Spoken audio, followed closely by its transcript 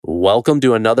Welcome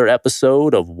to another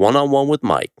episode of One on One with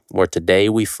Mike, where today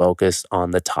we focus on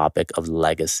the topic of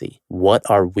legacy. What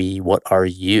are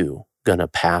you going to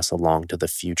pass along to the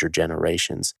future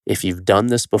generations? If you've done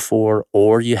this before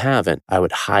or you haven't, I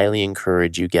would highly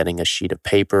encourage you getting a sheet of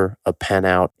paper, a pen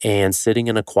out, and sitting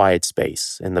in a quiet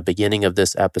space. In the beginning of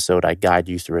this episode, I guide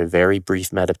you through a very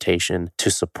brief meditation to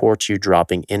support you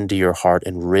dropping into your heart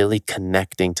and really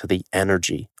connecting to the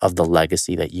energy of the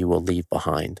legacy that you will leave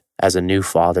behind. As a new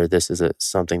father, this is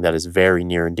something that is very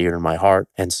near and dear to my heart,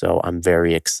 and so I'm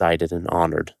very excited and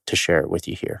honored to share it with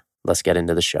you here. Let's get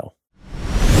into the show.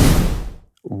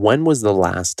 When was the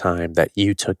last time that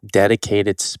you took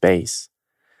dedicated space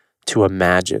to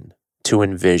imagine, to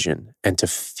envision, and to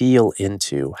feel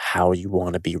into how you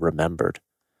want to be remembered?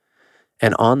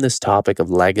 And on this topic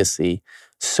of legacy,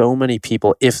 so many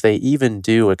people, if they even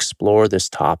do explore this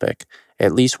topic,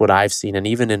 at least what I've seen, and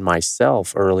even in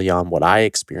myself early on, what I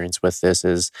experienced with this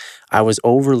is I was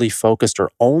overly focused or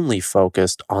only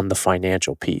focused on the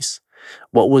financial piece.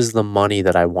 What was the money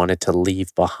that I wanted to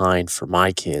leave behind for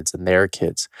my kids and their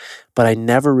kids? But I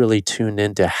never really tuned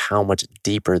into how much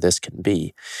deeper this can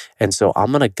be. And so I'm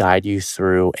going to guide you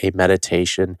through a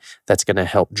meditation that's going to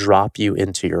help drop you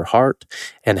into your heart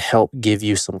and help give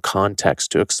you some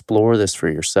context to explore this for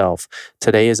yourself.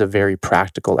 Today is a very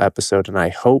practical episode, and I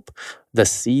hope the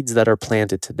seeds that are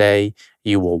planted today,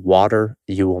 you will water,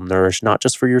 you will nourish, not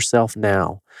just for yourself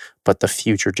now, but the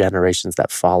future generations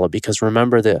that follow. Because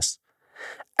remember this,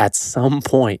 at some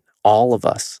point, all of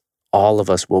us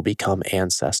will become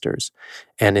ancestors.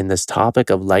 And in this topic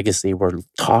of legacy, we're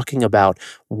talking about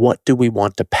what do we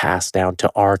want to pass down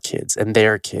to our kids and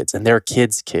their kids and their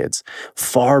kids' kids,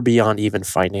 far beyond even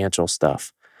financial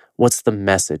stuff. What's the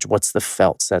message? What's the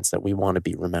felt sense that we want to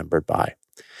be remembered by?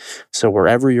 So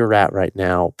wherever you're at right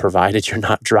now, provided you're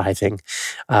not driving,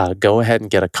 go ahead and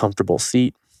get a comfortable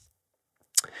seat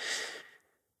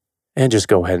and just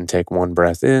go ahead and take one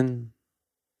breath in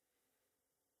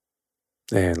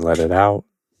and let it out.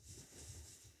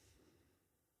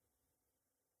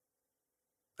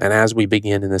 And as we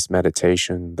begin in this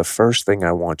meditation, the first thing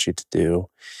I want you to do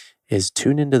is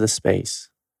tune into the space.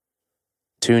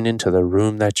 Tune into the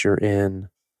room that you're in,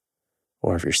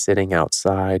 or if you're sitting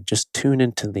outside, just tune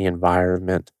into the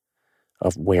environment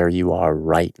of where you are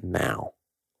right now.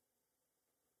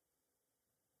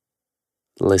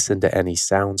 Listen to any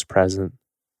sounds present.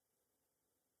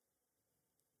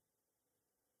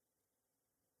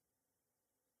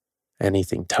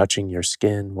 Anything touching your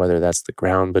skin, whether that's the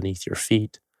ground beneath your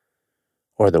feet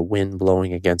or the wind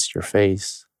blowing against your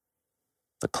face,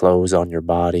 the clothes on your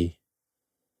body.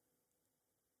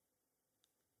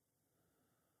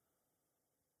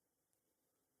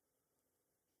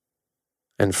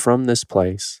 And from this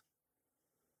place,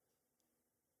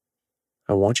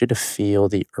 I want you to feel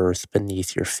the earth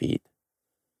beneath your feet.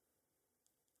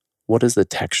 What does the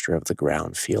texture of the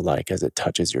ground feel like as it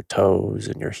touches your toes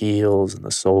and your heels and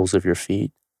the soles of your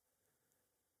feet?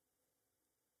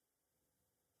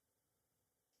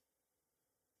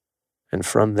 And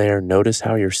from there, notice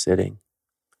how you're sitting.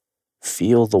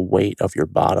 Feel the weight of your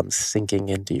bottom sinking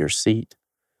into your seat.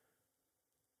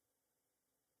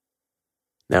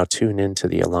 Now tune into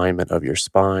the alignment of your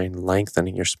spine,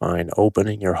 lengthening your spine,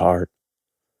 opening your heart,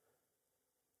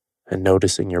 and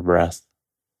noticing your breath.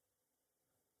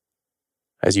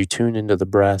 As you tune into the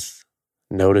breath,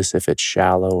 notice if it's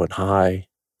shallow and high,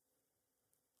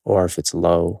 or if it's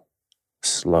low,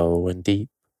 slow, and deep.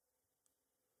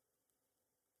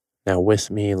 Now with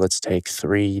me, let's take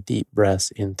 3 deep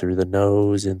breaths in through the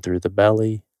nose, in through the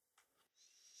belly.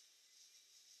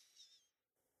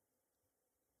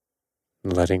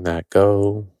 Letting that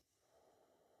go.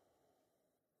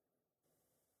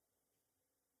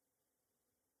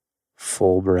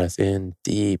 Full breath in,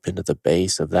 deep into the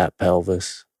base of that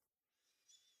pelvis.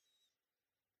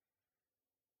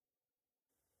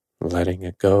 Letting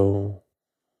it go.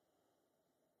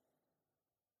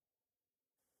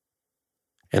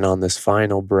 And on this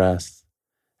final breath,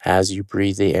 as you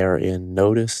breathe the air in,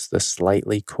 notice the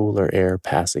slightly cooler air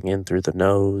passing in through the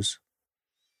nose.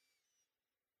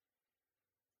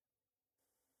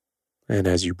 And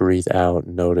as you breathe out,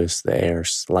 notice the air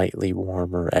slightly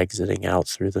warmer exiting out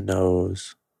through the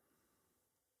nose.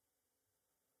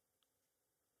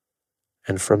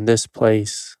 And from this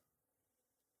place,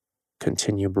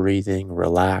 continue breathing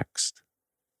relaxed,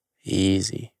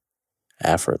 easy,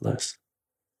 effortless.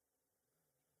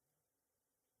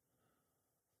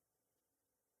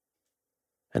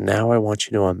 And now I want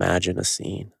you to imagine a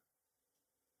scene.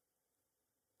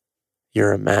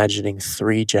 You're imagining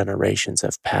 3 generations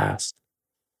have passed.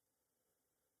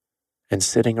 And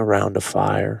sitting around a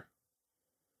fire,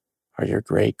 are your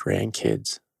great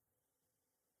grandkids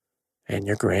and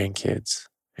your grandkids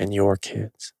and your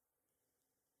kids.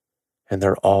 And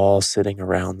they're all sitting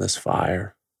around this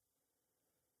fire.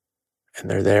 And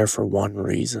they're there for one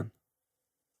reason.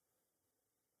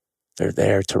 They're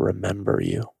there to remember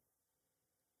you.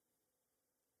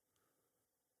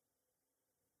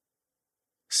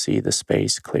 See the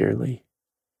space clearly.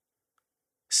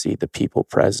 See the people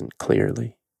present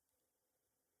clearly.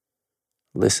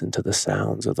 Listen to the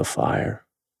sounds of the fire.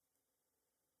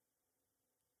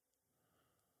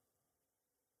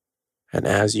 And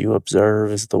as you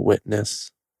observe as the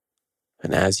witness,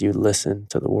 and as you listen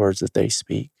to the words that they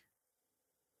speak,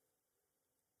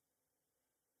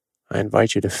 I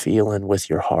invite you to feel in with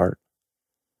your heart.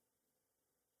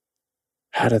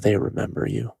 How do they remember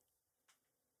you?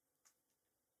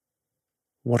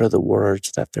 What are the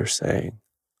words that they're saying?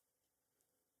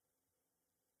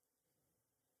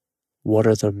 What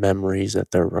are the memories that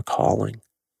they're recalling?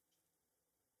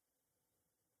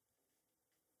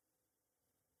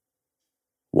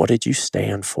 What did you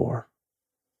stand for?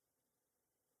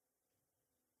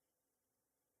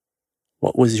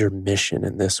 What was your mission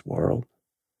in this world?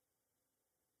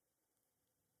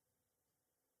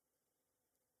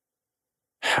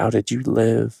 How did you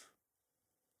live?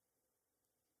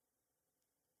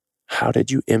 How did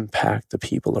you impact the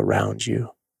people around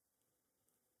you?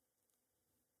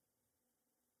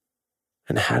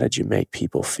 And how did you make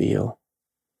people feel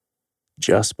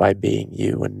just by being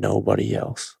you and nobody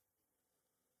else?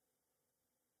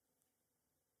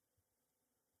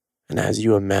 And as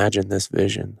you imagine this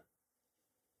vision,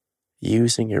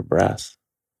 using your breath,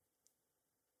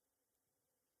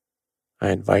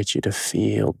 I invite you to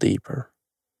feel deeper.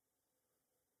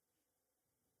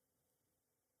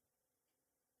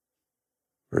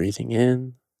 Breathing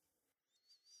in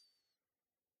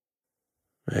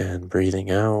and breathing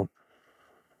out.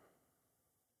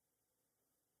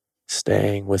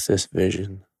 Staying with this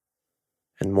vision,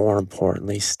 and more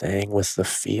importantly, staying with the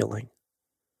feeling.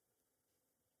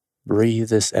 Breathe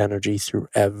this energy through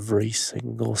every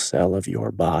single cell of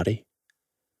your body.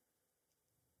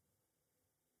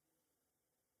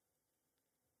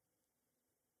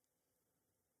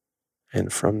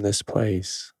 And from this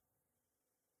place,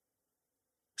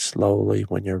 slowly,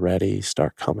 when you're ready,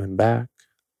 start coming back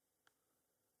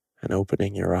and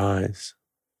opening your eyes.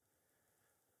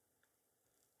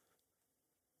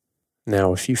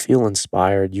 Now, if you feel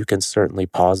inspired, you can certainly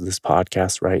pause this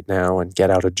podcast right now and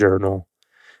get out a journal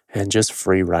and just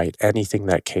free write anything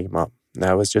that came up.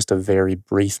 That was just a very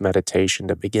brief meditation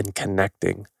to begin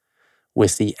connecting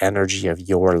with the energy of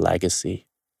your legacy.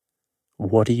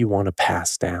 What do you want to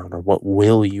pass down, or what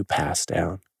will you pass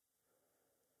down?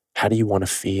 How do you want to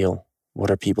feel? What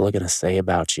are people going to say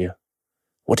about you?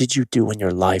 What did you do in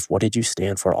your life? What did you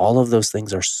stand for? All of those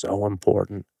things are so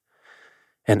important,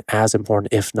 and as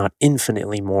important, if not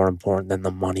infinitely more important than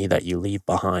the money that you leave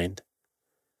behind.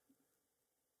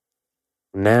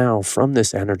 Now, from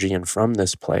this energy and from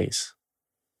this place,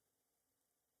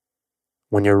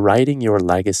 when you're writing your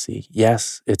legacy,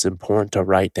 yes, it's important to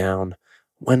write down,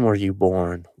 when were you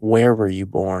born? Where were you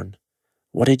born?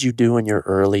 What did you do in your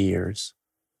early years?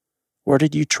 Where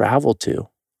did you travel to?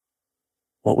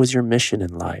 What was your mission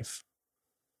in life?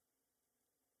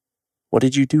 What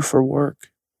did you do for work?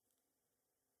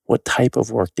 What type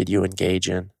of work did you engage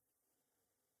in?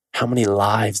 How many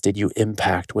lives did you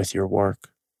impact with your work?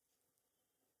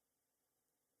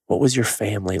 What was your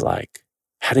family like?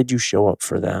 How did you show up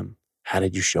for them? How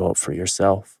did you show up for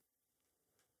yourself?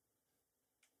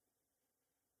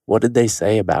 What did they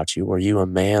say about you? Were you a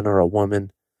man or a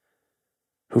woman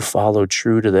who followed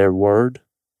true to their word?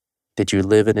 Did you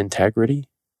live in integrity?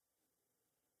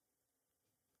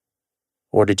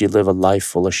 Or did you live a life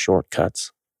full of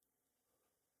shortcuts?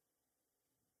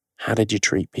 How did you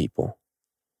treat people?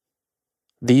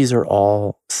 These are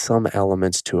all some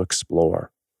elements to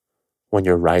explore when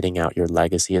you're writing out your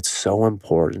legacy. It's so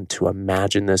important to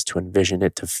imagine this, to envision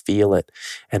it, to feel it,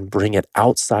 and bring it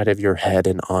outside of your head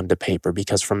and onto paper,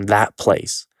 because from that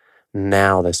place,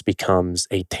 now this becomes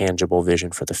a tangible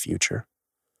vision for the future.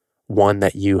 One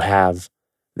that you have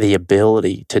the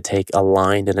ability to take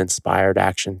aligned and inspired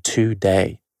action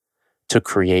today to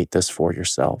create this for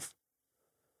yourself.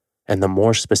 And the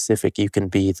more specific you can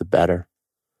be, the better.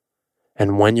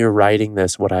 And when you're writing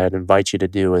this, what I'd invite you to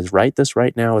do is write this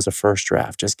right now as a first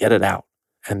draft. Just get it out.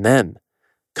 And then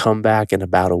come back in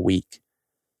about a week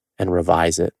and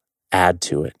revise it, add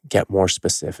to it, get more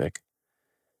specific.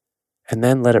 And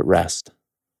then let it rest.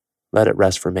 Let it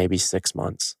rest for maybe 6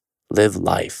 months. Live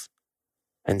life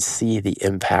and see the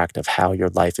impact of how your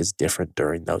life is different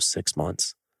during those 6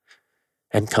 months.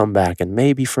 and come back. And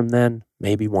maybe from then,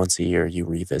 maybe once a year, you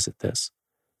revisit this.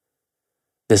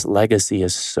 This legacy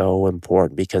is so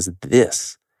important because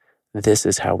this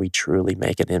is how we truly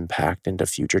make an impact into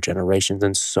future generations.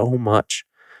 And so much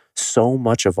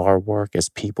of our work as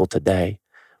people today,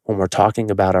 when we're talking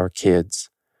about our kids,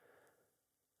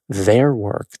 their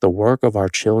work, the work of our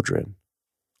children,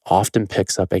 often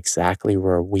picks up exactly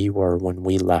where we were when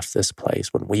we left this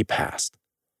place, when we passed.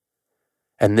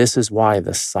 And this is why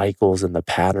the cycles and the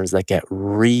patterns that get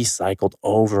recycled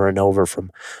over and over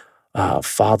from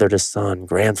father to son,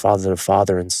 grandfather to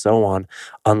father, and so on,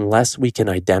 unless we can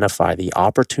identify the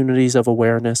opportunities of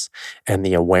awareness and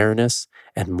the awareness,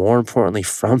 and more importantly,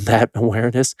 from that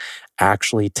awareness,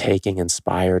 actually taking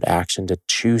inspired action to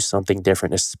choose something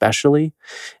different, especially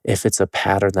if it's a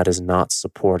pattern that is not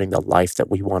supporting the life that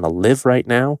we want to live right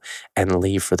now and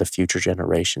leave for the future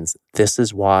generations. This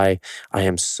is why I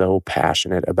am so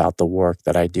passionate about the work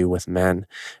that I do with men,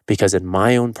 because in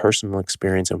my own personal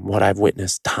experience and what I've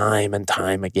witnessed time and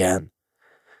time again,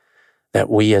 that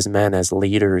we as men, as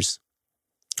leaders,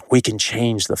 we can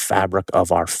change the fabric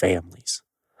of our families.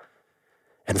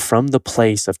 And from the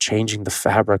place of changing the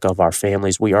fabric of our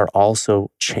families, we are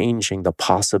also changing the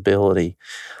possibility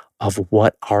of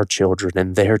what our children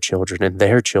and their children and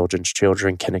their children's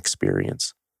children can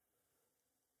experience.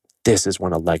 This is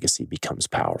when a legacy becomes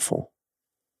powerful.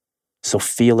 So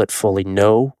feel it fully.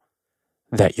 Know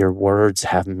that your words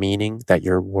have meaning, that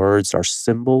your words are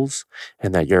symbols,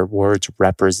 and that your words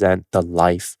represent the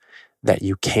life that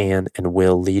you can and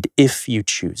will lead if you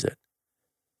choose it.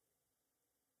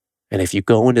 And if you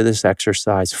go into this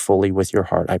exercise fully with your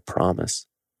heart, I promise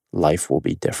life will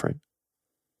be different.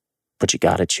 But you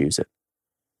got to choose it.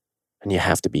 And you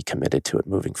have to be committed to it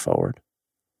moving forward.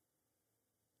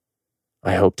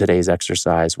 I hope today's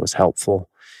exercise was helpful.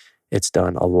 It's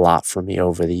done a lot for me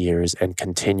over the years and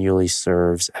continually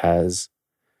serves as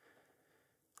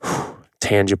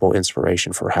tangible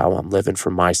inspiration for how I'm living for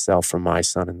myself, for my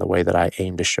son, and the way that I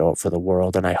aim to show up for the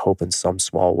world. And I hope in some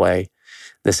small way,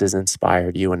 this has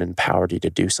inspired you and empowered you to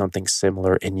do something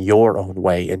similar in your own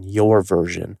way, in your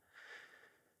version.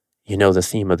 You know, the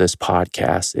theme of this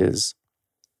podcast is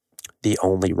the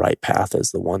only right path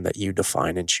is the one that you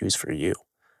define and choose for you,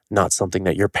 not something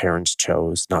that your parents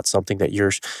chose, not something that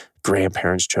your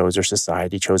grandparents chose or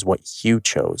society chose, what you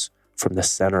chose from the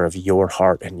center of your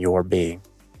heart and your being.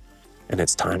 And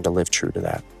it's time to live true to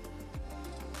that.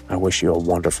 I wish you a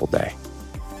wonderful day.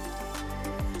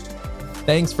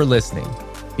 Thanks for listening.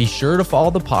 Be sure to follow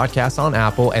the podcast on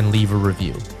Apple and leave a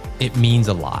review. It means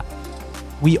a lot.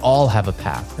 We all have a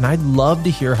path, and I'd love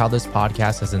to hear how this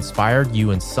podcast has inspired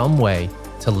you in some way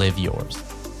to live yours.